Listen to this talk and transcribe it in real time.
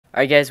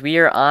Alright guys, we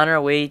are on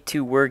our way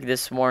to work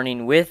this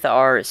morning with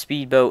our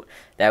speedboat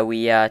that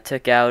we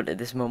took out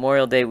this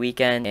Memorial Day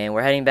weekend, and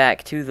we're heading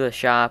back to the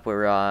shop.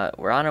 We're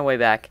on our way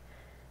back,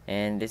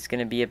 and it's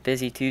gonna be a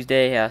busy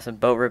Tuesday. Some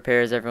boat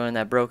repairs, everyone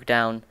that broke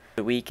down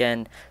the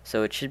weekend,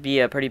 so it should be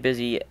a pretty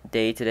busy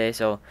day today.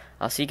 So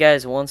I'll see you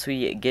guys once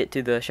we get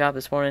to the shop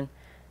this morning.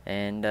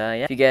 And yeah,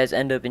 if you guys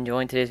end up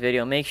enjoying today's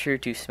video, make sure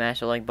to smash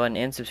the like button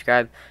and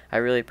subscribe. I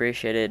really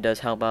appreciate it. It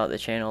does help out the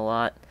channel a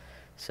lot.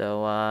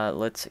 So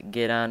let's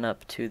get on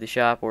up to the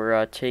shop.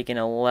 We're taking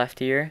a left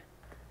here,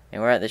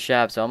 and we're at the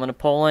shop. So I'm gonna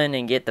pull in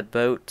and get the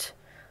boat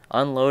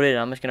unloaded.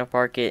 I'm just gonna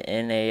park it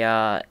in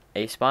a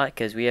spot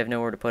because we have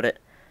nowhere to put it.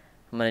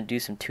 I'm gonna do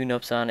some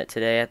tune-ups on it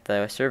today at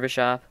the service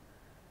shop.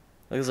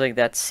 Looks like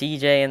that's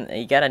CJ, and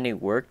you got a new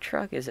work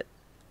truck, is it?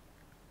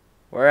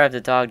 We're gonna have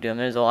to talk to him.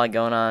 There's a lot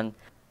going on.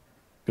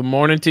 Good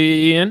morning to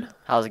you, Ian.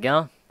 How's it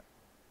going?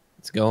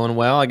 It's going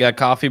well. I got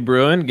coffee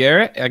brewing.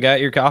 Garrett, I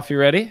got your coffee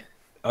ready.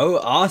 Oh,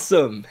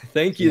 awesome.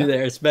 Thank you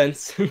there,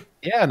 Spence.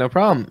 Yeah, no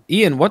problem.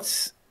 Ian,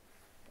 is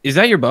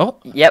that your boat?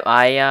 Yep,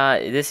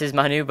 this is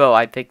my new boat.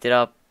 I picked it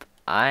up.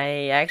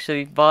 I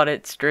actually bought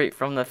it straight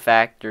from the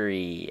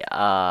factory. Wait,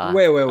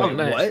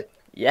 nice. what?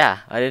 Yeah,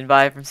 I didn't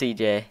buy it from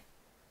CJ.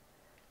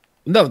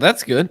 No,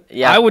 that's good.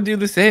 Yeah. I would do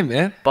the same,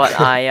 man. But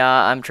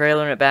I'm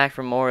trailering it back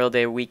from Memorial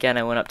Day weekend.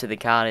 I went up to the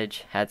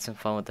cottage, had some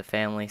fun with the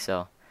family,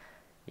 so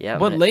yeah.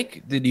 What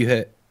lake did you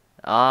hit?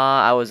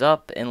 I was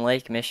up in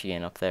Lake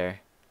Michigan up there.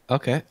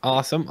 Okay,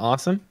 awesome.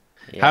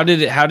 Yeah.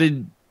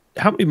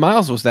 How many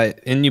miles was that?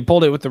 And you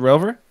pulled it with the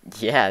Rover?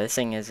 Yeah, this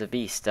thing is a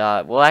beast.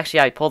 Well, actually,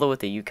 I pulled it with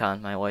the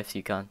Yukon, my wife's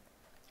Yukon.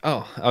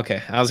 Oh,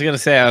 okay. I was gonna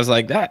say, I was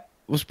like, that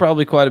was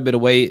probably quite a bit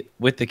of weight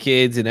with the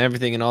kids and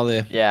everything and all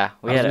the. Yeah,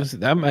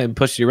 that might have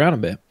pushed you around a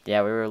bit.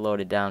 Yeah, we were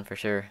loaded down for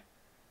sure.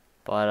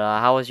 But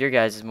how was your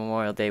guys'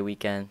 Memorial Day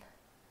weekend?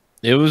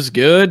 It was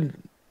good.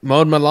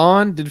 Mowed my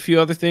lawn, did a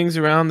few other things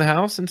around the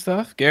house and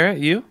stuff. Garrett,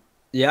 you?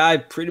 Yeah, I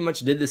pretty much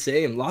did the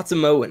same. Lots of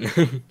mowing.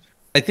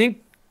 I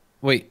think.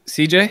 Wait,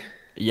 CJ?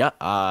 Yeah,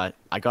 I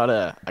got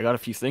a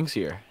few things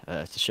here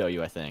to show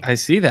you, I think. I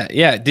see that.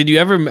 Yeah. Did you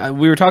ever?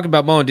 We were talking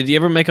about mowing. Did you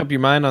ever make up your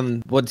mind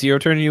on what zero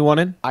turn you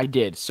wanted? I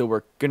did. So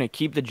we're gonna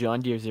keep the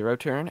John Deere zero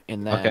turn,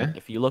 and then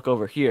if you look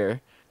over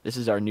here, this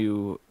is our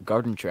new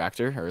garden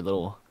tractor, our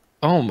little.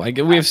 Oh my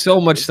god, we have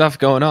so much stuff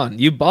going on.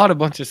 You bought a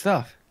bunch of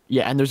stuff.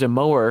 Yeah, and there's a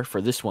mower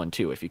for this one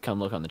too. If you come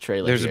look on the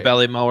trailer, There's here. a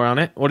belly mower on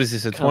it. What is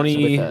this? A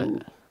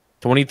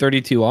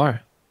 2032R.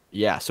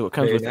 Yeah, so it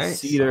comes Very with nice. a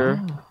seeder,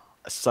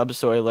 a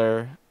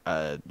subsoiler,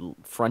 a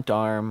front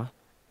arm,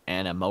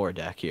 and a mower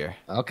deck here.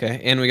 Okay,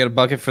 and we got a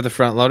bucket for the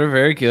front loader.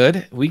 Very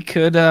good. We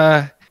could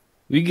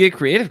get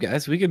creative,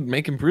 guys. We could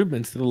make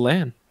improvements to the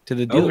land, to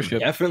the dealership. Oh,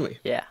 definitely.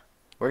 Yeah,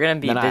 we're gonna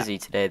be Then busy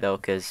today though,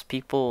 cause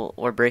people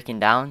were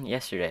breaking down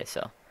yesterday,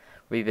 so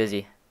we'll be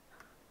busy.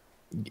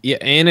 Yeah,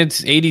 and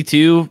it's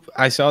 82.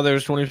 I saw there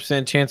was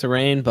 20% chance of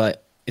rain,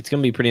 but it's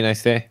gonna be a pretty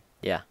nice day.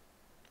 Yeah.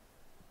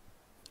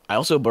 I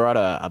also brought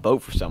a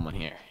boat for someone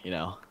here. You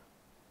know,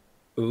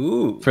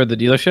 Ooh. For the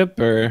dealership,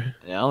 or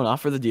no, not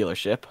for the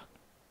dealership.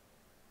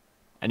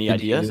 Any Did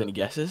ideas? you- Any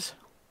guesses?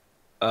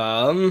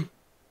 new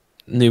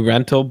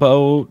rental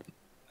boat?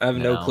 I have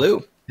no No.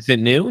 clue. Is it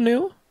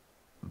new?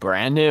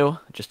 Brand new,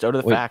 just out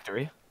of the Wait.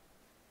 factory.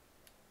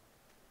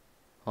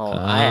 Well,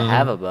 I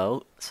have a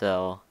boat,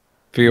 so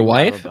For your You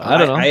have a wife? boat. I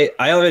don't know.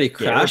 I already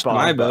Garrett crashed bought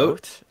my a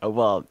boat. Oh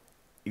well,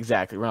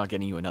 exactly. We're not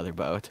getting you another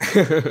boat.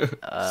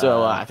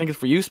 So I think it's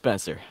for you,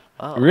 Spencer.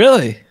 oh,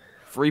 Really?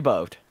 Free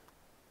boat.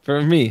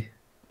 For me?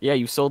 Yeah,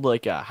 you sold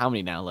like how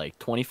many now? Like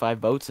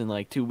 25 boats in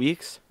like 2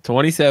 weeks.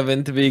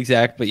 27 to be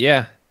exact, but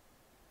yeah,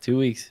 2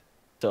 weeks.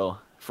 So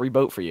free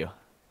boat for you.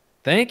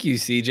 Thank you,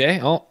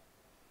 CJ. Oh,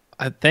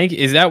 I think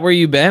is that where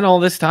you've been all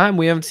this time?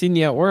 We haven't seen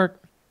you at work.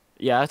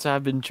 Yeah, that's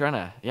I've been trying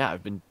to. Yeah,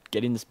 I've been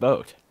getting this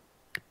boat.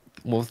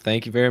 Well,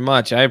 thank you very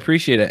much. I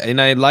appreciate it,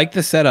 and I like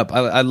the setup.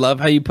 I love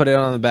how you put it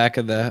on the back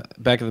of the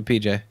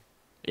PJ.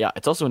 Yeah,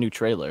 it's also a new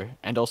trailer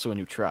and also a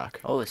new truck.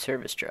 oh, a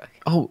service truck.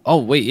 Oh,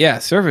 wait, yeah,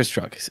 service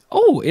truck.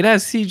 Oh, it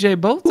has CJ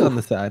boats on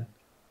the side.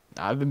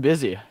 I've been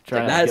busy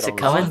trying That's to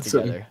get all this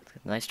awesome. together.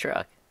 Nice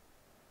truck.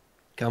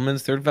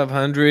 Cummins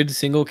 3500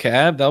 single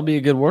cab. That'll be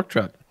a good work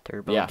truck.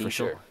 Turbo Yeah, diesel. for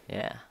sure.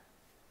 Yeah.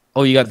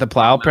 Oh, you got the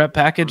plow prep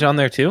package on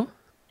there too?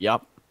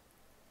 Yep.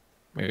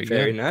 Very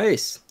Very good.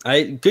 nice.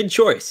 Good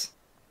choice.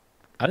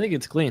 I think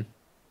it's clean.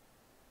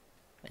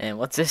 And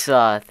what's this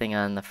thing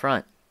on the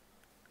front?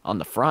 On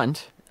the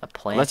front, A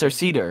plant? that's our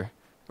cedar.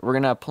 We're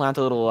gonna plant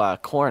a little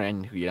corn,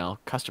 and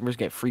customers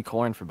get free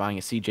corn for buying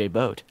a CJ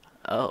boat.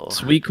 Oh.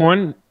 Sweet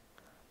corn.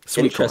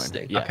 Sweet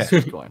Interesting. corn. Yeah, Okay.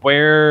 sweet corn.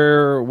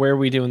 Where are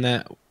we doing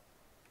that?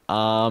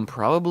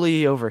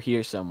 Probably over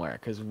here somewhere,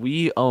 cause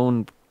we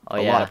own Oh,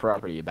 a yeah. lot of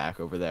property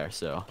back over there.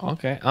 So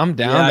Okay, I'm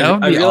down. Yeah, That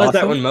would I be realized that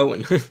awesome. when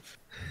mowing.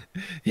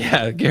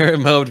 Yeah, Garrett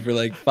mowed for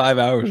like 5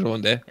 hours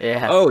one day.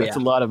 Yeah. Oh, that's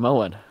yeah. a lot of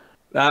mowing.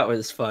 That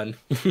was fun.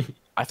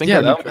 I think Yeah,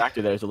 our new that-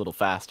 tractor there is a little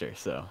faster.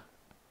 So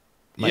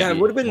might Yeah, it be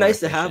would have been more nice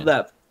to have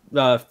efficient.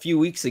 that a few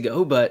weeks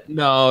ago, but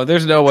No,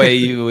 there's no way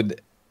you would.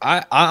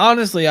 I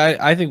honestly,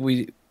 I think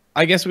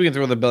I guess we can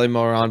throw the belly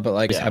mower on, but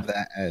like just have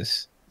that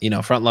as, you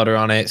know, front loader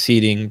on it,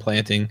 seeding,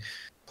 planting,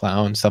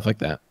 plowing, stuff like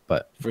that.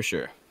 But For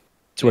sure.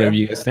 it's whatever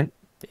you guys think.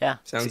 Yeah,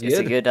 Sounds it's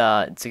a good.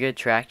 good it's a good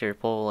tractor to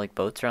pull like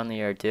boats around the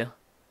yard too.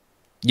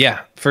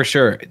 Yeah, for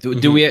sure.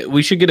 Do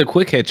we should get a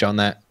quick hitch on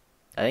that?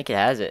 I think it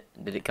has it.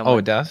 Did it come? Oh,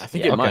 with? it does. I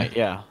think Yeah. it might.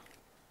 Yeah.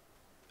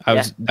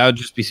 That would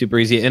just be super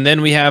easy. And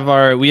then we have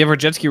our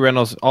jet ski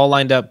rentals all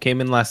lined up. Came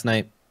in last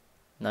night,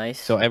 Nice.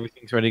 so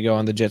everything's ready to go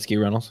on the jet ski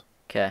rentals.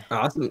 Okay.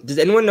 Awesome. Does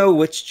anyone know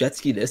which jet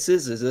ski this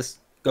is? Is this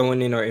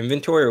going in our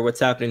inventory or what's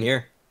happening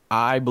here?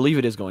 I believe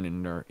it is going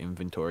in our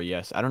inventory.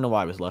 Yes. I don't know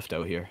why it was left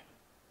out here.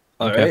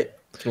 All Okay. right.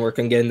 Can work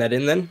on getting that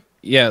in then.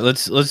 Yeah,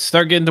 let's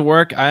start getting to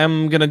work.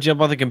 I'm gonna jump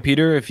on the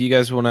computer. If you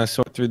guys want to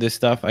sort through this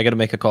stuff, I gotta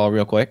make a call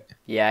real quick.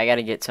 Yeah, I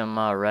gotta get some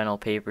rental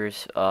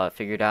papers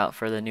figured out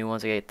for the new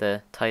ones. I get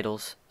the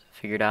titles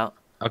figured out.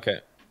 Okay.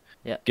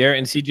 Yeah. Garrett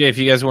and CJ, if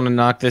you guys want to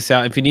knock this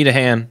out, if you need a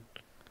hand,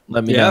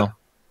 let me know.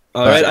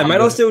 All right. I I'm might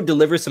good. also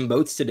deliver some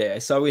boats today. I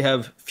saw we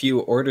have a few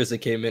orders that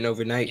came in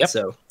overnight, Yep.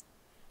 so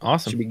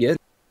Awesome. should be good.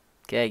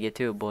 Okay, get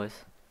to it, boys.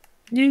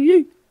 Yeah.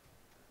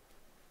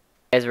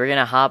 Guys, we're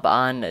gonna hop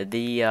on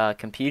the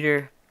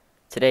computer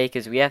today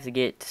because we have to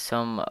get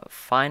some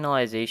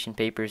finalization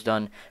papers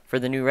done for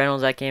the new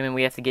rentals that came in.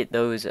 We have to get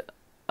those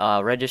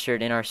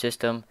registered in our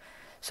system.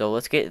 So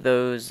let's get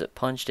those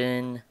punched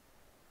in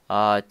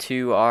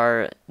to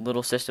our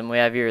little system we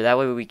have here. That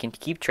way we can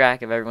keep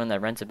track of everyone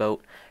that rents a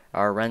boat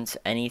or rents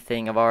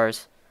anything of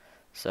ours.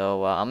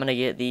 So I'm gonna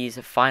get these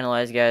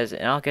finalized, guys,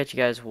 and I'll catch you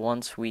guys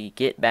once we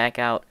get back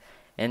out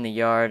in the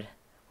yard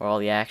where all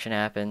the action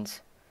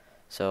happens.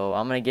 So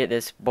I'm gonna get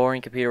this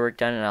boring computer work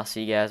done, and I'll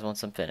see you guys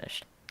once I'm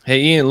finished.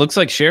 Hey Ian, looks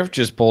like Sheriff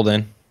just pulled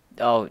in.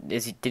 Oh,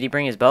 did he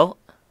bring his boat?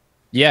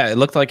 Yeah, it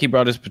looked like he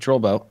brought his patrol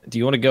boat. Do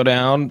you want to go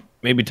down,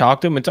 maybe talk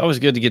to him? It's always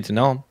good to get to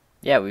know him.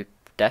 Yeah, we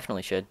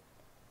definitely should.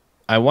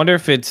 I wonder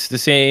if it's the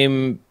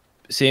same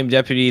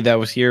deputy that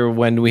was here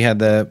when we had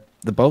the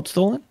boat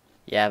stolen.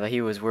 Yeah, but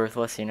he was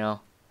worthless, you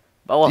know.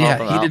 But we'll help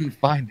him he out. didn't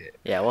find it.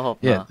 Yeah, we'll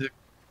help him out.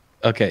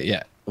 Okay,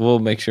 yeah. We'll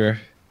make sure.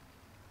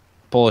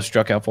 Pull a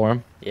struck out for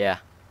him. Yeah.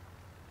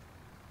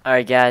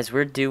 Alright, guys,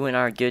 we're doing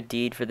our good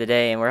deed for the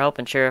day, and we're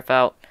helping Sheriff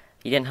out.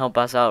 He didn't help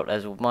us out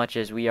as much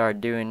as we are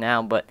doing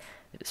now, but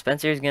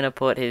Spencer's going to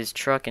put his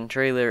truck and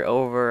trailer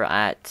over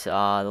at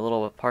the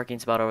little parking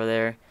spot over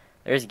there.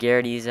 There's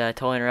Garrett. He's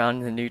towing around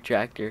in the new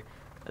tractor.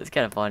 That's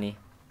kind of funny.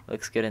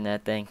 Looks good in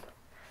that thing.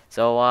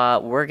 So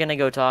we're going to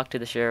go talk to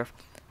the sheriff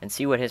and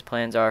see what his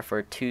plans are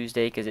for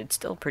Tuesday, because it's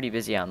still pretty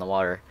busy out on the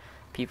water.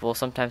 People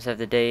sometimes have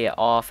the day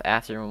off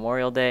after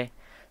Memorial Day,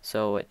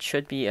 so it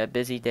should be a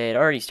busy day. It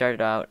already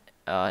started out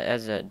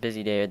as a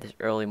busy day this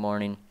early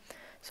morning,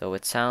 so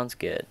it sounds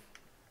good.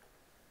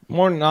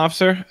 Morning,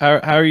 officer. How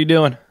are you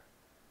doing?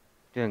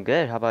 Doing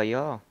good. How about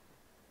y'all?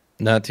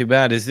 Not too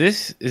bad. Is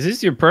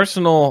this your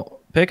personal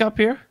pickup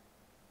here?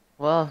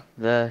 Well,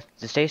 the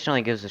station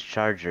only gives us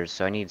chargers,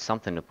 so I need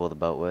something to pull the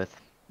boat with.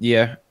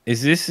 Yeah.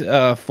 Is this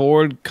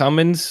Ford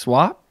Cummins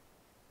swap?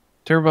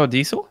 Turbo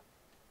diesel?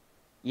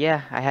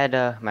 Yeah, I had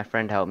my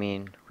friend help me,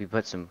 and we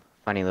put some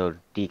funny little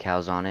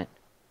decals on it.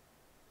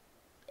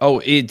 Oh,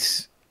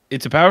 it's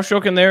a Power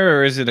Stroke in there,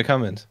 or is it a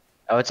Cummins?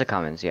 Oh, it's a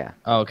Cummins, yeah.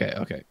 Oh,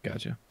 okay,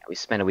 gotcha. We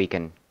spent a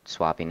weekend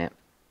swapping it.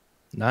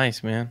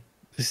 Nice, man.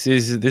 This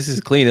is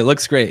clean. It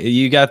looks great.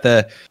 You got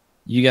the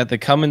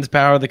Cummins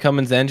power, the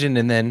Cummins engine,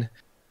 and then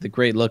the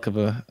great look of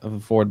a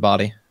Ford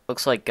body.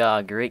 Looks like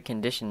great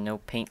condition, no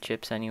paint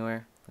chips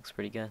anywhere. Looks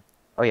pretty good.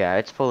 Oh yeah,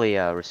 it's fully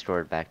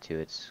restored back to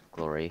its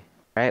glory.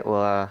 Alright,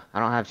 well, I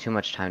don't have too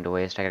much time to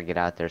waste. I gotta get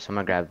out there, so I'm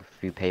gonna grab a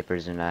few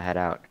papers and head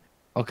out.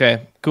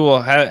 Okay,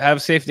 cool. Have a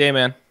safe day,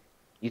 man.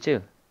 You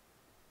too.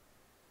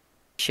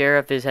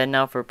 Sheriff is heading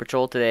out for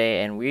patrol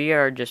today, and we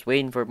are just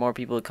waiting for more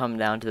people to come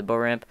down to the boat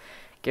ramp.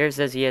 Garrett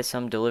says he has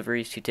some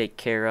deliveries to take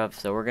care of,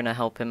 so we're gonna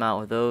help him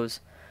out with those.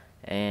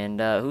 And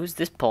who's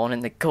this pulling in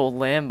the gold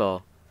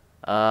Lambo?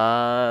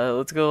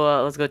 Let's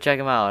go check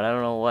him out. I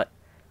don't know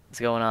what's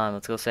going on.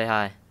 Let's go say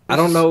hi. I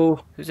don't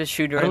know. Who's this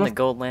shooter in the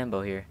gold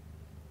Lambo here?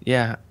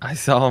 Yeah, I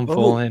saw him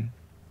pull in.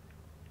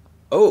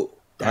 Oh,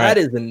 that Alright.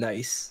 is a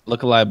nice.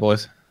 Look alive,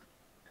 boys.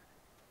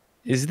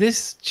 Is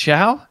this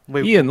Chow?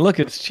 Wait, Ian, look,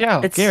 it's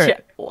Chow.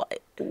 Garrett. What?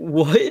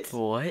 What?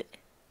 What?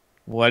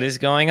 What is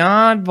going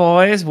on,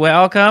 boys?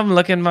 Welcome.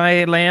 Look at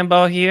my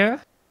Lambo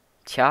here.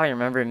 Chow, you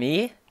remember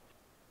me?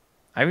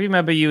 I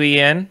remember you,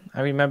 Ian.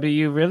 I remember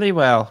you really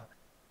well.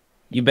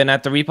 You been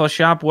at the repo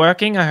shop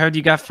working? I heard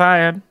you got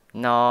fired.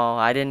 No,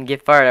 I didn't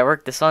get fired. I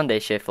worked the Sunday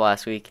shift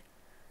last week.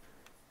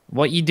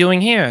 What you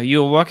doing here?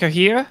 You a worker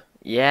here?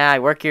 Yeah, I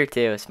work here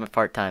too. It's my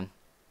part-time.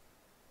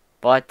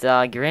 But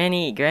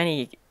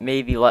Granny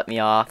maybe let me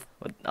off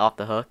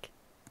the hook.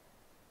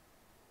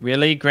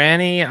 Really,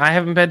 Granny? I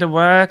haven't been to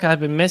work. I've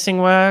been missing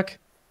work.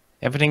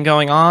 Everything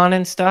going on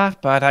and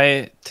stuff. But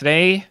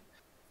today,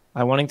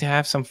 I wanting to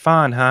have some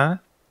fun, huh?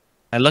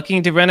 I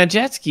looking to rent a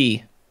jet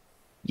ski.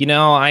 You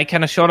know, I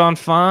kind of short on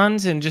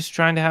funds and just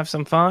trying to have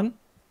some fun.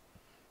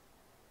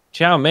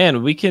 Chow,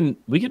 man, we can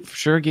for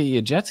sure get you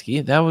a jet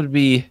ski. That would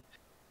be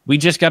We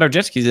just got our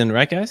jet skis in,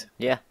 right, guys?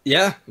 Yeah.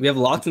 Yeah, we have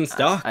lots in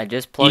stock. I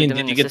just plugged Ian, them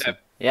did in you the get system.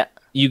 that? Yeah.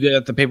 You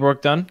got the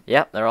paperwork done?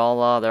 Yep. They're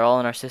all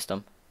in our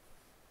system.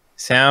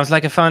 Sounds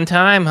like a fun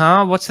time,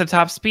 huh? What's the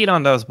top speed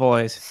on those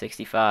boys?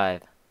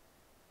 65.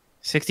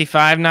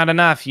 65, not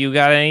enough. You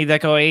got any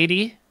that go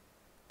 80?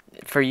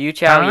 For you,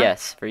 Chow? Huh?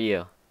 Yes. For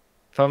you.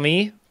 For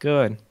me?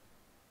 Good.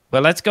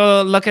 Well, let's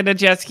go look at the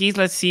jet skis.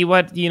 Let's see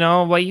what you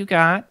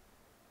got.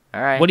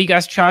 All right. What are you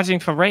guys charging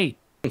for rate?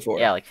 For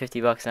Yeah, like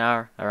 $50 an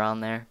hour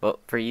around there. But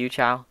for you,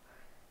 Chow,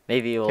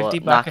 maybe we'll 50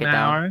 knock bucks it an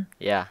down. hour?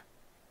 Yeah.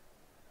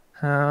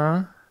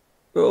 Huh?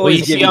 We'll Well, always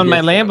you give see on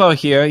my discounts. Lambo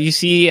here, you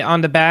see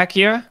on the back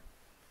here?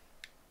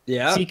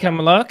 Yeah. See, come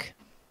look.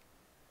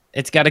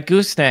 It's got a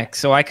gooseneck,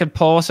 so I could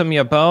pull some of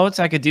your boats.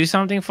 I could do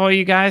something for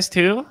you guys,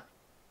 too.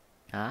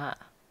 Ah.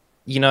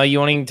 You know, you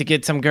wanting to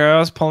get some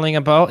girls pulling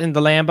a boat in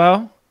the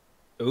Lambo?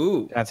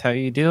 Ooh, That's how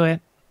you do it.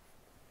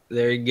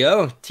 there you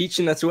go.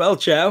 Teaching us well,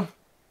 Chow.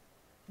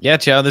 Yeah,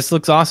 Chow, this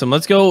looks awesome.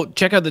 Let's go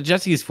check out the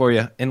jet skis for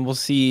you, and we'll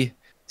see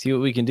what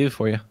we can do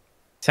for you.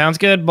 Sounds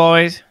good,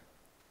 boys.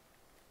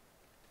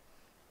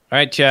 All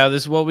right, Chow,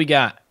 this is what we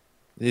got.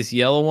 This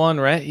yellow one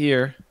right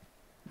here.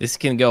 This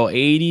can go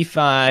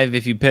 85.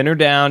 If you pin her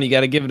down, you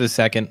got to give it a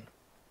second.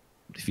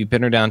 If you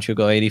pin her down, she'll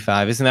go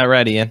 85. Isn't that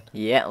right, Ian?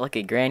 Yeah, look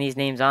at Granny's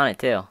name's on it,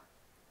 too.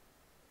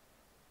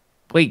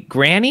 Wait,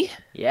 Granny?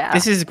 Yeah.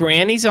 This is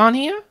Granny's on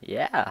here?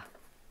 Yeah.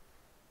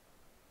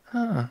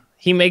 Huh.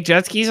 He make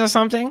jet skis or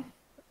something?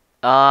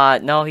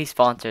 No, he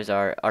sponsors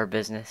our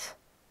business.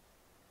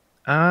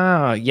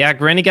 Oh, yeah,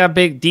 Granny got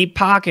big, deep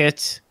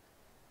pockets.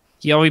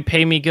 He always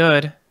pay me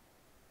good.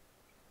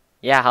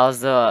 Yeah, how's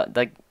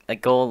the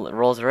gold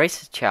Rolls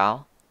Royce,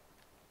 Chow?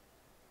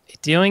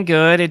 Doing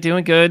good, it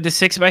doing good. The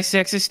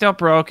 6x6 is still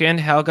broken.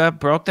 Helga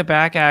broke the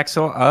back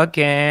axle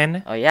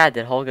again. Oh yeah,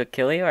 did Holga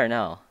kill you or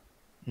no?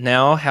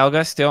 No,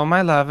 Helga's still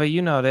my lover,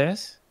 you know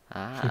this.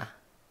 Ah.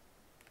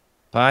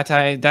 But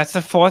that's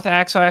the fourth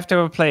axle I have to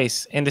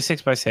replace in the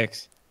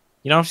 6x6.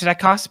 You know how much that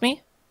cost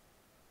me?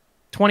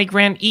 20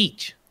 grand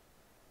each.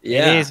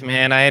 Yeah. It is,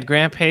 man. I had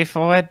Grant pay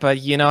for it, but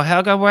you know,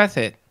 Helga worth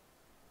it.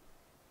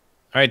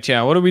 All right,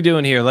 Chow, what are we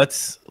doing here?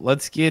 Let's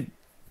get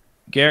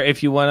Garrett,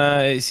 if you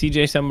wanna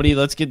CJ somebody,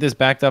 let's get this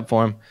backed up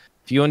for him.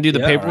 If you wanna do the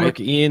Yeah, paperwork,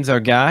 right. Ian's our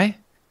guy.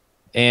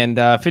 And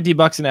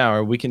 $50 an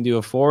hour. We can do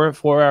a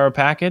four-hour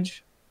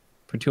package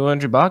for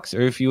 $200,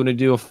 or if you want to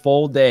do a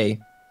full day,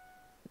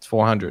 it's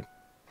 $400.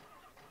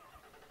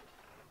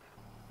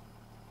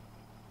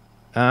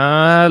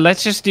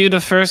 Let's just do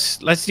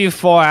let's do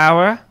 4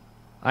 hour.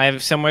 I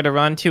have somewhere to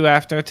run to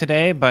after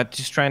today, but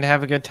just trying to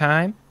have a good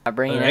time. Not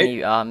bringing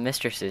Alright. any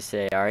mistresses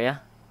today, are ya?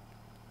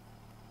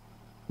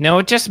 No,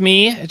 it's just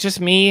me. It's just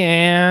me,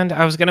 and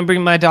I was gonna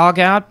bring my dog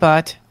out,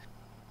 but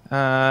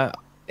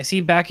is he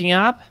backing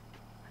up?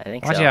 I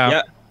think Watch so. out.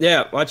 Yeah.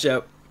 Yeah. Watch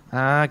out.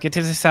 Get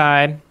to the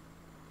side.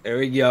 There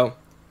we go.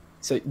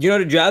 So, you know how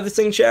to drive this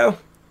thing, Chow?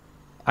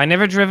 I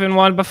never driven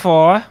one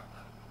before.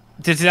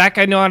 Does that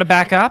guy know how to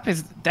back up?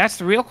 That's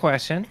the real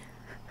question.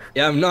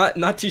 Yeah, I'm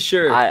not too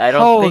sure. I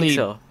don't Holy think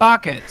so.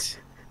 buckets!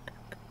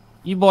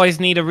 You boys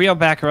need a real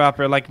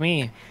backer-upper like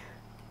me.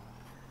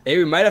 Hey,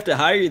 we might have to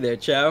hire you there,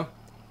 Chow.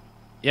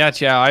 Yeah,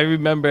 Chow. I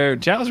remember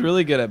Chow's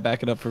really good at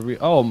backing up for real.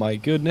 Oh my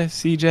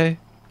goodness, CJ.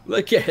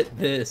 Look at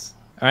this.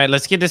 All right,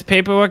 let's get this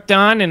paperwork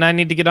done, and I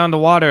need to get on the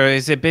water.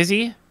 Is it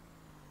busy?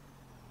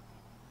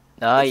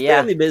 It's Yeah.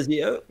 fairly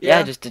busy. Oh,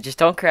 Yeah, just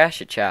don't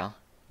crash it, Chow.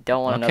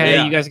 Don't want to know. Okay,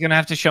 Yeah. you guys are gonna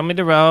have to show me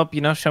the rope.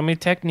 You know, show me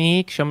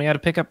technique. Show me how to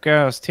pick up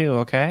girls too.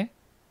 Okay.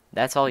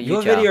 That's all You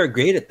you, Chow. already are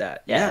great at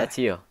that. Yeah, that's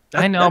you.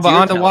 I know, that's but your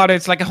on the talent. water,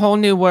 it's like a whole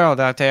new world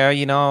out there.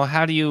 You know,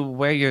 how do you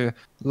wear your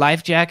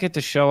life jacket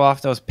to show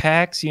off those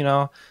pecs? You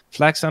know,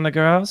 flex on the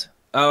girls.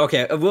 Oh,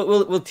 okay.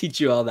 We'll teach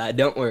you all that.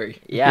 Don't worry.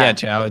 Yeah.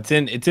 Chow. It's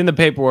in the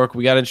paperwork.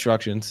 We got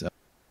instructions. So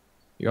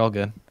you're all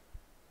good.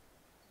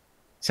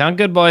 Sound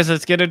good, boys.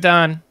 Let's get it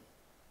done.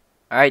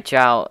 All right,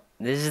 Chow.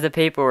 This is the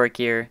paperwork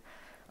here.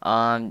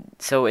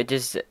 So it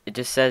just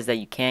says that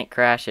you can't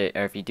crash it,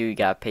 or if you do, you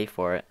gotta pay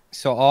for it.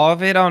 So all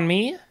of it on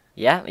me.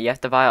 Yeah, you have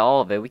to buy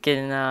all of it. We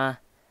can.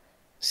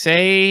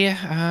 Say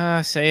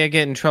I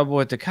get in trouble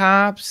with the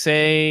cops.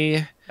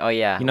 Say, Oh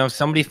yeah. you know,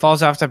 somebody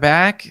falls off the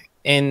back,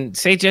 and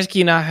say jet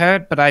ski not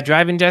hurt, but I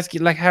drive in jet ski.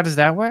 Like, how does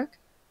that work?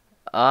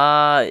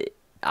 I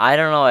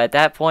don't know. At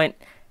that point,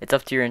 it's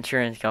up to your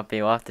insurance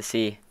company. We'll have to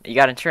see. You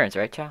got insurance,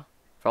 right, Chow?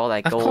 For all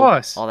that Of gold.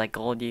 course. All that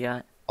gold you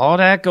got. All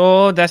that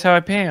gold. That's how I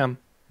pay him.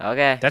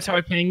 Okay. That's how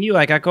I'm paying you.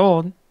 I got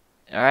gold.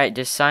 All right.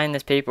 Just sign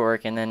this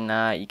paperwork, and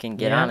then you can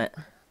get Yeah. on it.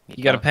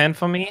 You got a pen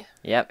for me?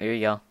 Yep. Here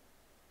you go.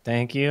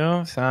 Thank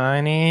you.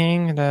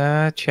 Signing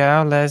the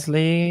Chow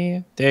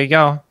Leslie. There you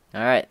go.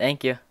 All right.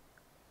 Thank you.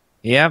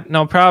 Yep,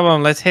 no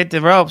problem. Let's hit the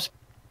ropes.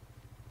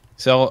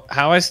 So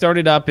how I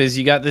started up is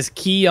you got this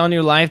key on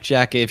your life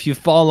jacket. If you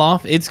fall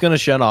off, it's going to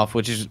shut off,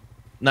 which is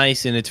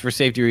nice, and it's for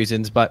safety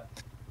reasons. But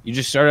you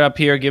just start it up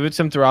here, give it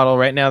some throttle.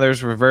 Right now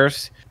there's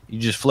reverse. You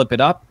just flip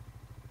it up,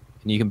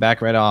 and you can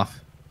back right off.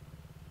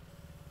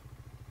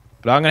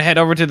 But I'm going to head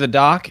over to the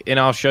dock, and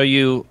I'll show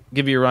you,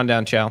 give you a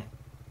rundown, Chow.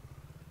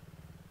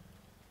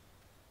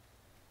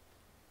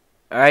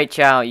 All right,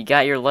 Chow, you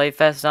got your life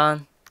vest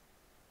on?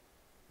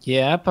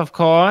 Yep, of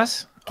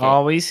course. 'Kay.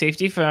 Always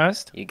safety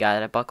first. You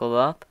got it buckled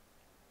up?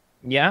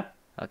 Yep.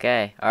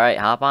 Okay. All right,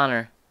 hop on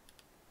her.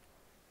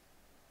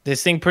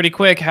 This thing pretty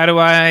quick. How do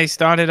I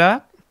start it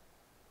up?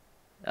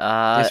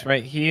 Uh, This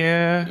right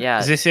here. yeah.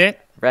 Is this it?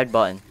 red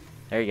button.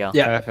 There you go.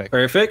 Yeah, Perfect.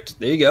 perfect.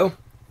 There you go.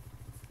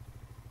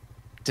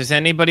 Does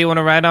anybody want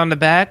to ride on the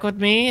back with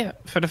me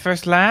for the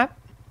first lap?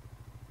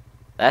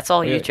 That's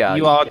all you, Chow.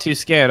 You all too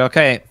scared.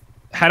 Okay.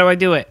 How do I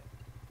do it?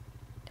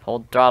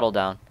 Hold throttle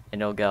down,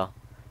 and it'll go.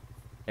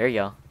 There you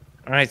go. All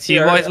right. See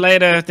you Yeah. boys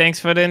later. Thanks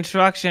for the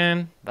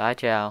instruction. Bye,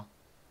 Chow.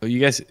 Oh, you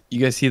guys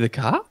see the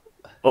cop?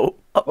 Oh,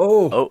 oh,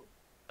 Oh, oh.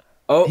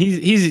 oh,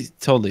 He's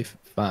totally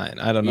fine.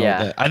 I don't know.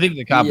 Yeah. I think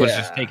the cop was Yeah.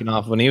 just taking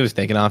off when he was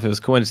taking off. It was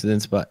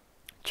coincidence, but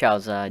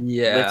Chow's lives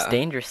Yeah.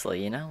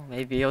 dangerously, you know?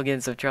 Maybe he'll get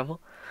in some trouble.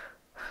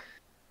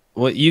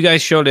 well, you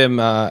guys showed him.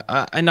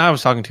 And I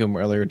was talking to him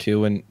earlier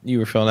too, when you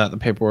were filling out the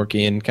paperwork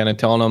and kind of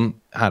telling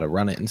him how to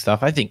run it and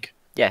stuff. I think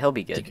Yeah, he'll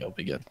be good. he'll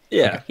be good.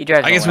 yeah. He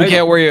drives I guess well. we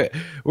can't worry.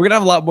 We're gonna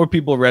have a lot more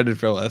people rented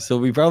from us, so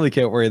we probably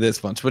can't worry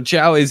this much. But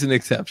Chow is an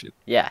exception.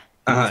 Yeah.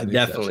 He's an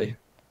Definitely.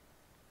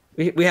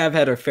 We have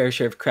had our fair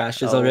share of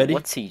crashes already.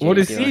 What's CJ What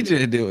is doing?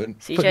 CJ doing?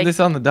 CJ, Putting this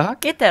on the dock?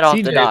 Get that off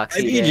the CJ, dock,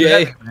 Hey,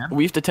 CJ. CJ,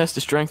 We have to test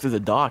the strength of the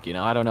dock. You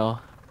know, I don't know.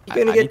 you're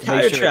gonna I get need to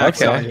make tire sure-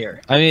 tracks Okay. on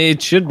here. I mean,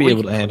 it should be We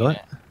able can to handle clean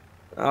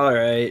it. All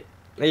right,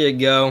 there you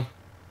go.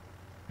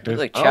 Looks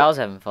like Oh, Chow's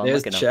having fun.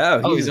 There's Look at him.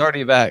 Chow. Oh, he's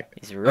already back.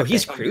 He's oh, ripping.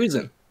 he's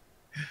cruising.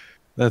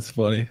 That's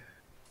funny.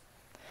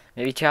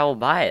 Maybe Chow will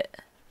buy it.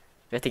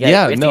 We have to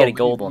Yeah, get no, a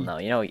gold one though.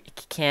 You know, you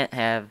can't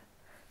have.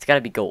 It's got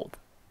to be gold.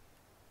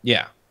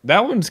 Yeah,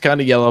 that one's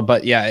kind of yellow,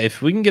 but yeah,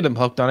 if we can get him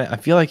hooked on it, I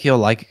feel like he'll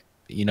like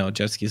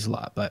jet skis a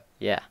lot. But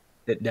Yeah.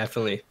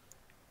 Definitely.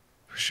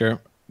 for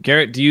sure,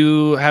 Garrett, do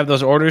you have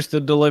those orders to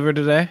deliver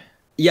today?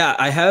 Yeah,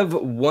 I have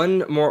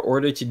one more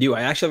order to do.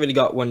 I actually already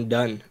got one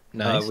done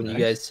Nice, when you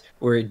nice. guys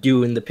were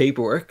doing the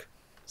paperwork,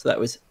 so that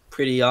was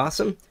pretty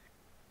awesome.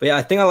 But yeah,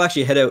 I think I'll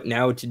actually head out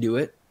now to do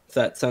it. If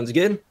that sounds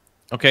good.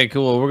 Okay,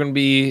 cool. We're gonna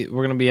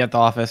be at the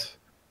office.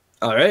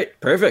 All right,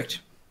 perfect.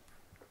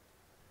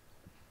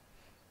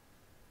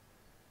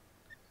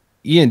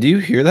 Ian, do you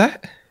hear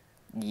that?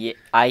 Yeah,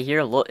 I hear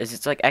a little.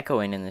 It's like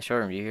echoing in the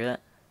showroom. Do you hear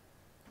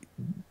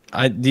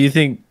that? Do you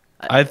think?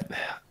 I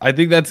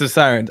think that's the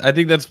sirens. I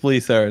think that's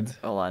police sirens.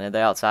 Hold on. Are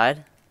they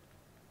outside?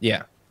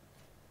 Yeah.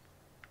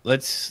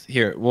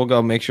 We'll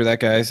go make sure that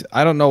guy's.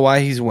 I don't know why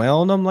he's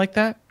wailing them like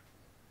that,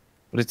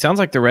 but it sounds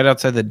like they're right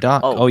outside the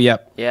dock. Oh. Oh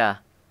yep. Yeah.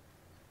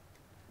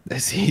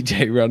 That's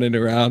CJ running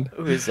around.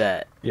 Who is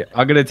that? Yeah,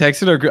 I'm gonna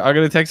text it our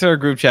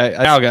group chat.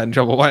 I now got in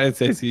trouble. Why did I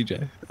say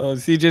CJ? Oh,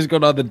 CJ's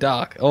going on the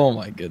dock. Oh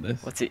my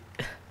goodness. What's he?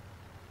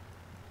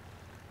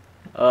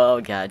 Oh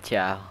God,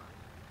 Chow.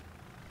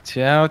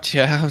 Chow,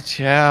 chow,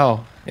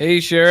 chow. Hey,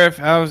 Sheriff,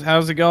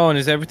 how's it going?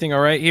 Is everything all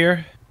right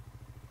here?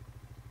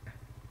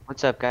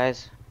 What's up,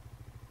 guys?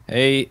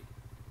 Hey,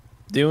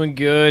 doing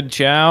good,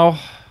 Chow.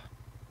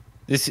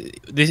 This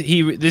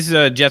is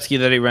a jet ski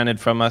that he rented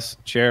from us,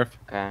 Sheriff.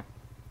 Okay.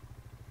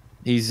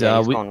 He's Yeah,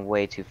 he's going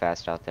way too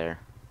fast out there.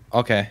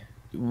 okay.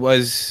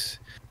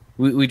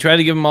 We tried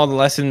to give him all the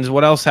lessons.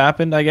 What else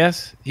happened? I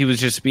guess he was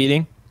just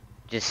speeding.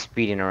 Just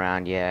speeding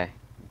around, yeah.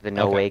 The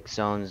no Okay. wake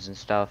zones and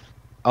stuff.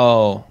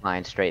 Oh,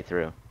 Flying straight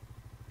through.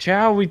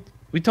 Chow,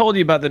 we told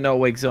you about the no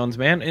wake zones,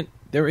 man. And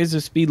there is a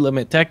speed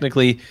limit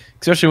technically,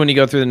 especially when you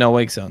go through the no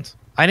wake zones.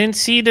 I didn't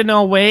see the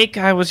no wake.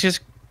 I was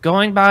just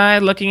going by,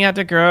 looking at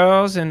the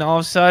girls, and all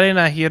of a sudden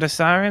I hear the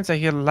sirens. I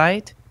hear the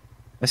light.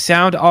 A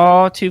sound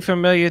all too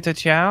familiar to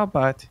Chow,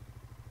 but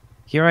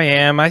here I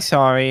am. I'm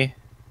sorry.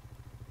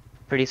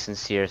 Pretty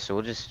sincere, so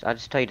I'll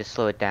just tell you to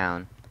slow it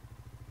down.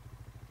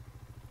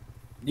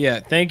 Yeah,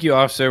 thank you,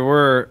 officer.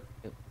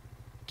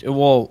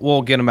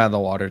 We'll get him out of the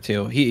water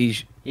too.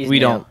 He's We new,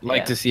 don't like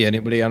yeah. to see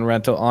anybody on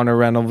our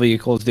rental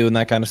vehicles doing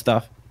that kind of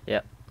stuff.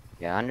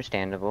 Yeah,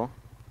 understandable.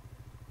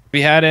 Have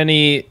you had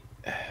any,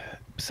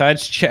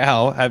 besides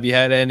Chow, have you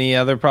had any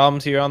other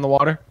problems here on the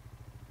water?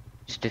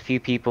 Just a few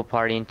people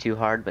partying too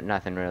hard, but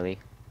nothing really.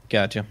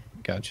 Gotcha.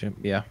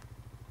 Yeah.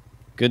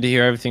 Good to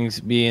hear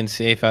everything's being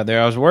safe out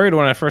there. I was worried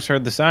when I first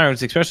heard the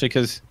sirens, especially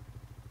because,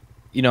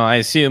 I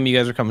assume you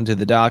guys are coming to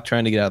the dock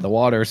trying to get out of the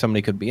water.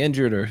 Somebody could be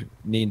injured or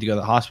need to go to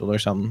the hospital or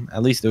something.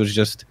 At least it was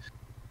just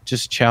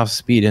Chow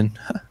speeding,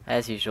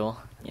 As usual.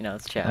 You know,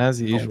 it's Chow.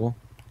 as usual.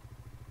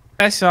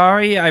 I'm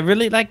sorry. I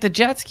really liked the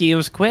jet ski. It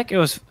was quick. It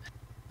was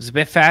a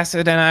bit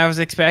faster than I was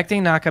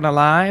expecting, not gonna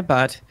lie,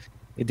 but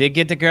it did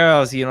get the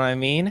girls, you know what I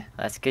mean?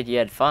 That's good. You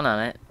had fun on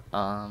it.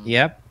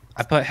 Yep.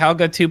 I put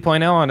Helga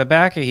 2.0 on the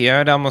back of here.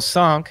 It almost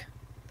sunk.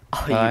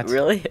 Oh, But- you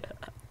really?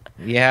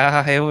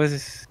 Yeah, it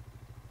was.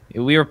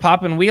 We were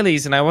popping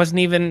wheelies, and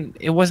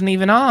it wasn't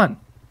even on.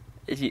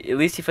 At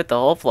least you put the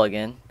whole plug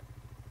in.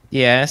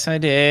 Yes, I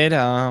did.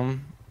 The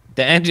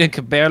engine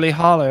could barely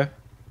holler.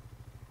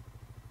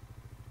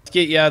 Let's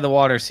get you out of the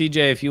water,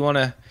 CJ. If you want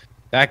to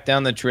back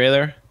down the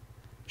trailer,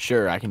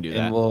 Sure, I can do that.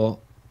 and we'll.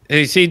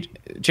 Hey,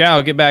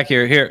 Chow, get back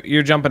here. Here,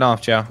 you're jumping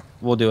off, Chow.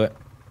 We'll do it.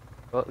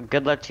 Well,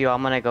 good luck to you.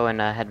 I'm gonna go and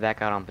head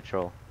back out on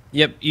patrol.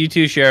 Yep, you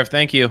too, Sheriff.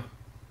 Thank you.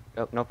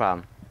 Oh, no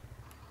problem.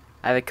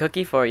 I have a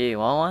cookie for you. You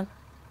want one?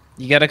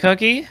 You got a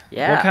cookie?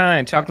 Yeah. What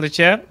kind? Chocolate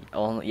chip?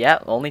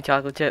 Only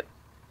chocolate chip.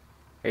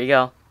 Here you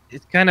go.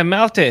 It's kind of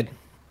melted.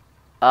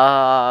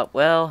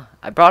 Well,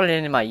 I brought it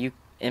in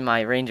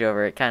my Range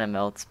Rover. It kind of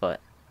melts,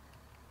 but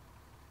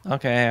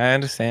Okay, I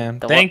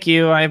understand. The Thank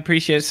you. I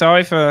appreciate it.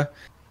 Sorry for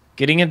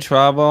getting in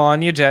trouble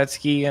on your jet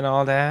ski and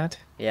all that.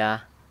 yeah,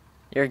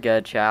 you're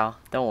good, Chow.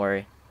 Don't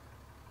worry.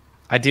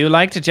 I do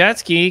like to jet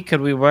ski.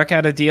 Could we work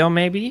out a deal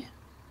maybe?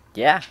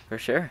 Yeah, for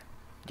sure.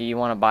 Do you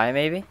want to buy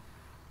maybe?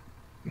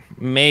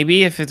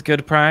 Maybe if it's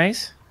good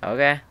price.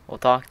 Okay, we'll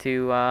talk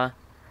to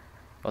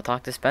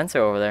Spencer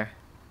over there.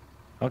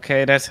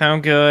 Okay, that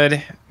sounds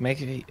good.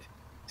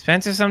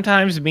 Spencer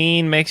sometimes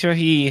mean. Make sure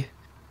he,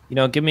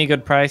 give me a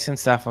good price and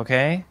stuff,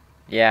 okay?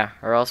 Yeah,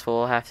 or else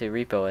we'll have to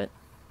repo it.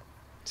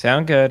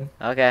 Sound good.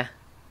 Okay.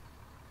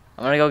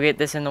 I'm gonna go get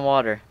this in the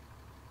water.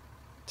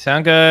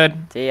 Sound good.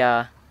 See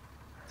ya.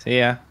 See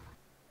ya.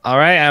 All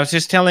right, I was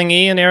just telling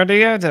Ian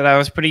earlier that I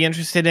was pretty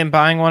interested in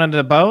buying one of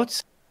the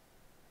boats.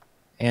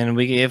 And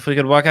if we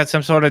could work out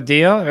some sort of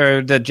deal,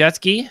 or the jet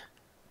ski,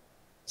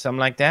 something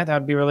like that, that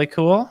would be really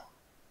cool.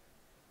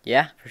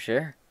 Yeah, for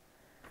sure.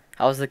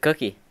 How's the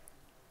cookie?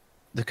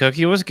 The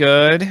cookie was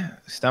good.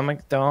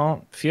 Stomach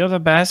don't feel the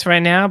best right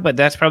now, but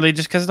that's probably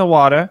just because of the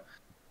water.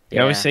 They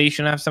always Yeah. say you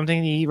shouldn't have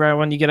something to eat right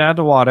when you get out of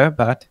the water,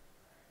 but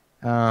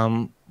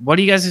what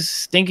are you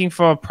guys thinking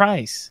for a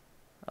price?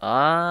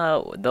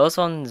 Those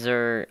ones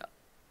are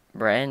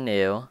brand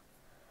new.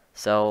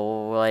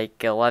 So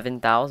like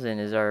 11,000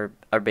 is our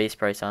base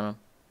price on them.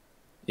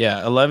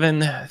 Yeah,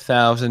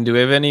 11,000. Do we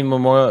have any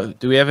memorial?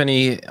 Do we have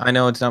any? I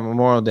know it's not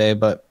Memorial Day,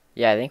 but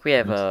Yeah, I think we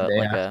have it's the a day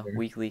like a after.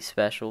 weekly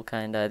special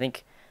kind of. I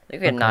think we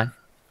can Okay. knock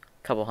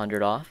a couple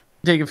hundred off.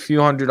 Take a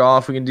few hundred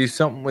off. We can do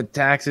something with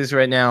taxes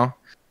right now.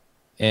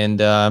 And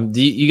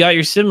you got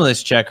your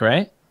stimulus check,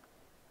 right?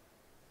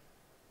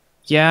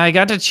 Yeah, I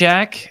got the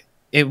check.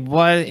 It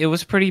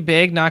was pretty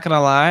big, not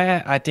gonna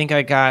lie. I think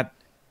I got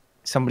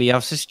somebody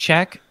else's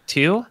check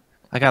too.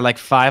 I got like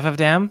 5 of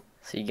them.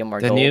 So you get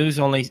more The gold. news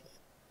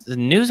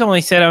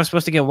only said I was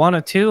supposed to get 1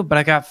 or 2, but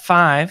I got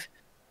 5.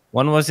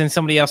 One was in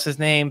somebody else's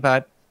name,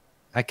 but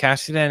I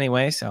cashed it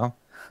anyway, so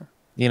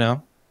you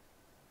know.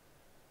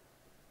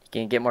 You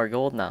can get more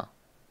gold now.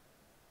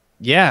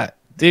 Yeah,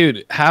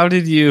 dude, how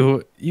did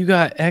you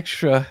got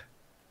extra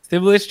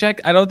stimulus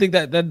check? I don't think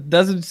that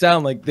doesn't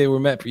sound like they were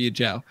meant for you,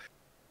 Chow.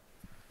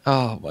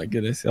 Oh my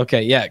goodness.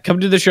 Okay, yeah, come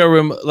to the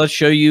showroom. Let's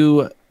show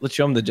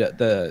them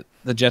the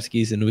jet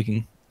skis, and we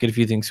can get a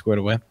few things squared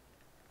away.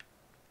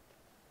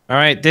 All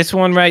right, this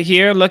one right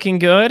here looking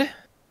good.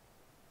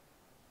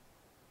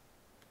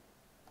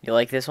 You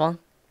like this one?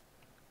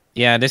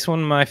 Yeah, this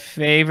one my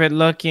favorite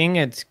looking.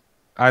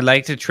 I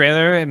like the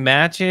trailer. It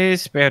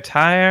matches, spare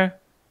tire.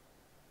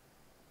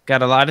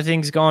 Got a lot of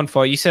things going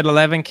for it. You said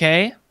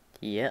 11K?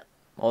 Yeah.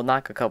 We'll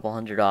knock a couple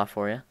hundred off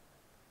for you.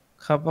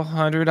 Couple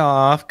hundred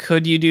off.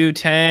 Could you do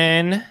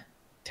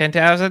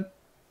 10,000?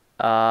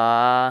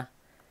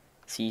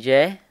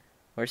 CJ?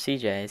 Where's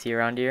CJ? Is he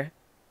around here?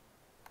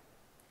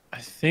 I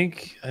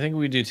think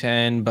we do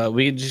 10, but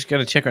we just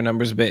gotta check our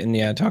numbers a bit and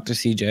yeah, talk to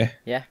CJ.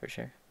 Yeah, for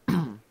sure.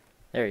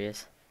 There he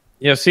is.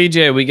 Yo,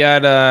 CJ, we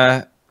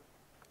got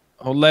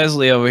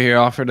Leslie over here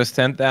offered us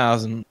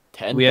 10,000.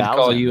 10,000. We had to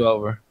call you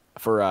over.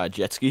 For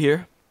jet ski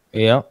here.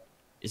 Yep.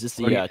 Is this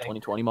the What do you think?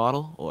 2020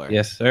 model or?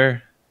 Yes,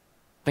 sir.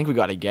 I think we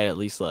got to get at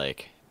least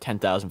like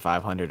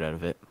 10,500 out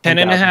of it. 10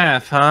 and a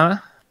half, huh?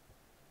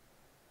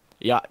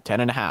 Yeah,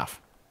 10 and a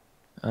half.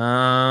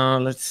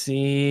 Let's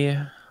see.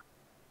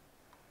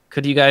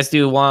 Could you guys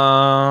do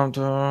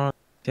one?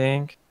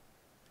 Think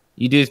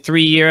you do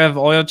 3 year of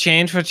oil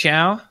change for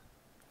Chow?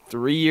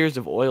 3 years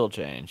of oil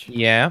change.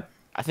 Yeah.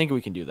 I think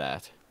we can do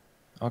that.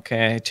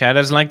 Okay. Chow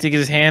doesn't like to get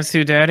his hands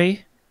too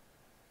dirty.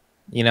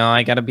 You know,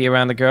 I gotta be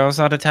around the girls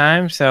all the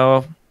time,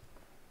 so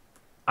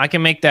I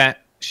can make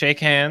that. Shake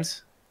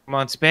hands. Come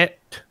on, spit.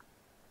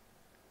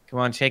 Come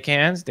on, shake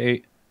hands. There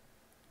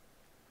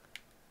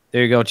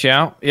you go,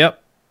 Chow.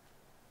 Yep.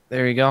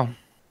 There you go.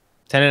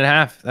 10 and a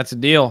half. That's a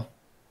deal.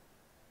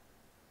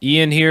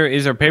 Ian here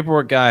is our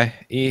paperwork guy.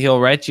 He'll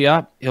write you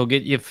up. He'll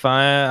get you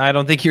fine. I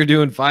don't think you're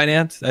doing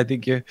finance. I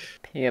think You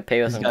gotta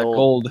pay with he's some got gold.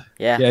 gold.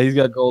 Yeah, Yeah, he's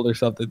got gold or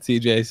something,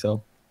 CJ,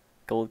 so.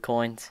 gold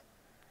coins.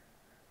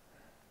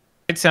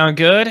 It sound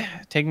good.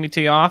 Take me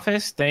to your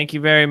office. Thank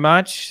you very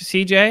much,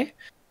 CJ.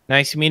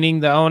 Nice meeting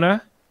the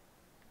owner.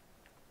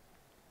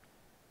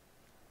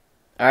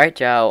 All right,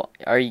 Joe.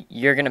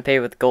 You're gonna pay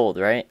with gold,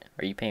 right?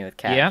 Are you paying with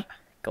cash? Yep.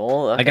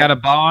 Gold. Okay. I got a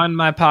ball in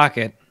my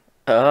pocket.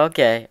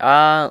 Okay.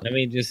 Let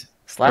me just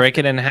break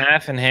it in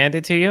half and hand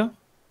it to you.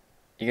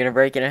 You're gonna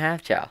break it in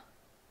half, Chow.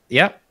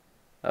 Yep.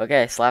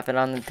 Okay. Slap it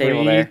on the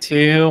table 3, there.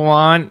 2,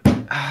 1.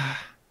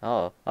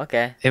 Oh.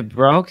 Okay. It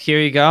broke. Here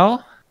you go.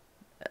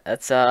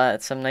 That's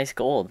some nice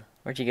gold.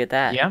 Where'd you get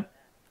that? Yep.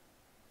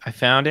 I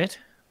found it.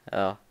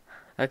 Oh.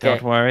 Okay.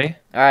 Don't worry.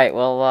 All right.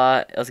 Well,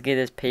 let's get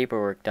this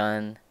paperwork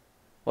done.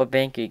 What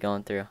bank are you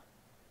going through?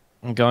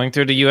 I'm going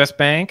through the U.S.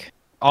 Bank.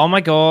 All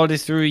my gold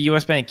is through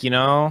U.S. Bank, you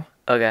know?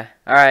 Okay.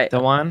 All right. The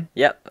one?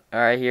 Yep. All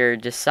right. Here,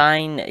 just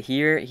sign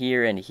here,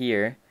 here, and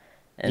here,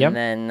 and Yep.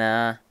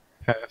 then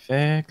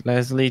Perfect.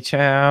 Leslie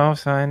Chow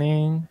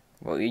signing.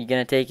 well, you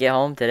gonna take it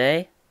home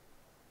today?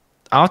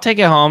 I'll take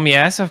it home.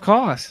 Yes, of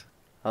course.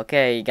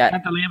 Okay. You Got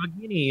got the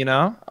Lamborghini, you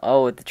know.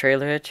 oh with the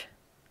trailer hitch.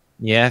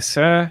 Yes,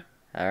 sir.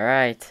 All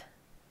right.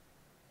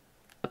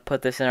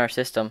 Put this in our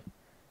system,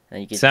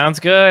 and you can. Sounds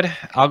good.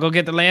 I'll go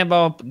get the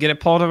Lambo. Get it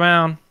pulled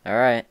around. All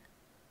right.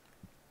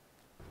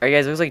 All right,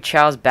 guys. Looks like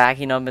Chow's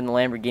backing up in the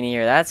Lamborghini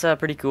here. That's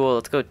pretty cool.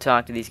 Let's go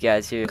talk to these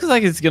guys here. Looks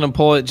like it's gonna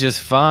pull it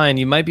just fine.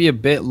 You might be a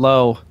bit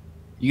low.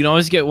 You can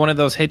always get one of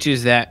those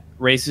hitches that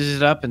raises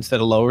it up instead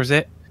of lowers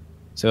it.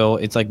 So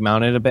it's like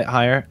mounted a bit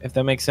higher, if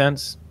that makes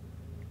sense.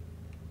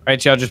 All right,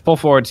 Chow, just pull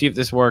forward, see if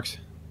this works.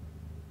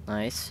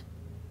 Nice.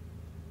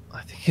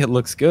 I think it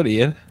looks good,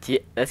 Ian. Yeah,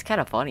 that's kind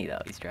of funny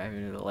though. He's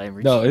driving the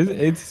Lamborghini. No,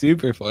 it's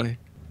super funny.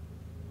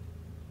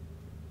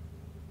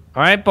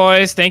 All right,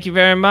 boys. Thank you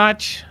very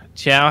much.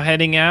 Chow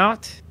heading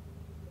out.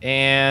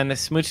 And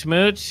smooch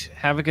smooch.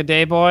 Have a good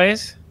day,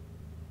 boys.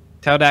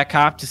 Tell that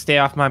cop to stay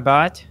off my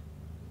butt.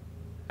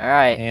 All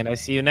right. And I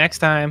see you next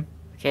time.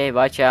 Okay.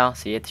 Bye, Chow.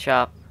 See you at the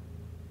shop.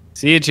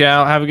 See you,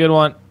 Chow. Have a good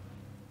one.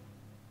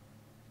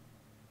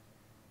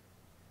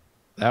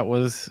 That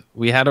was,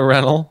 we had a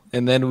rental,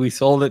 and then we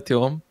sold it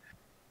to him.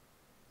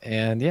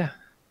 And yeah.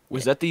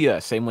 Was that the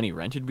same one he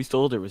rented we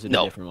sold, or was it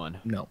No. a different one?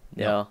 No.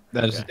 No.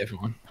 That is a Okay.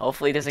 different one.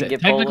 Hopefully, he doesn't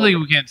get pulled. Technically,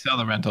 we can't sell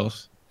the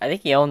rentals. I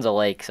think he owns a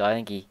lake, so I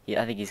think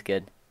I think he's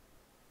good.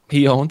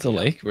 He owns a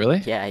lake, really?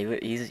 Yeah,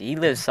 he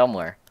lives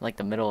somewhere, like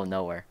the middle of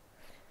nowhere.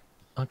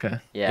 Okay.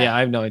 Yeah. Yeah, I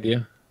have no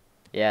idea.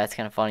 Yeah, it's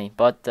kind of funny,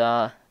 but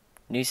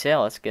new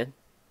sale. That's good.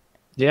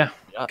 Yeah.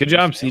 Good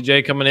job,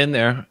 CJ, coming in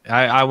there.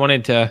 I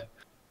wanted to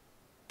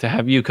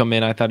have you come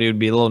in. I thought he would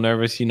be a little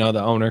nervous, you know,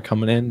 the owner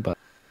coming in, but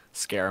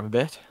Scare him a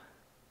bit.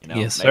 You know,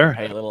 Yes, make him sir.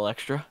 Pay a little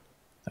extra.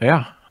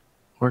 yeah,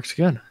 works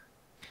good.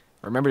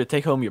 Remember to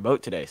take home your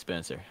boat today,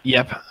 Spencer.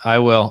 Yep, I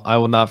will. I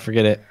will not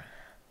forget it.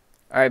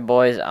 All right,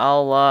 boys.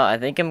 I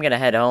think I'm gonna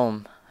head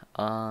home,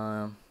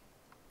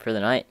 for the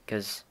night,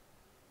 cause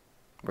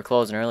we're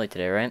closing early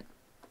today, right?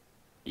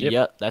 Yep.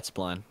 Yeah, that's the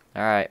plan.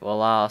 All right.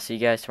 Well, I'll see you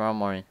guys tomorrow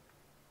morning.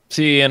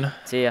 See you, Ian.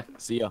 See ya.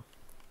 See ya.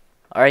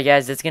 Alright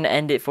guys, that's going to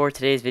end it for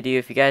today's video.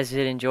 If you guys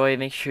did enjoy,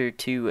 make sure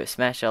to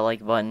smash that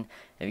like button.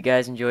 If you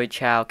guys enjoyed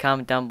Chow,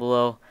 comment down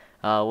below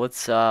what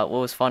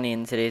was funny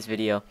in today's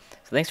video.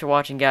 So thanks for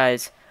watching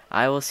guys.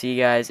 I will see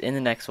you guys in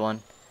the next one.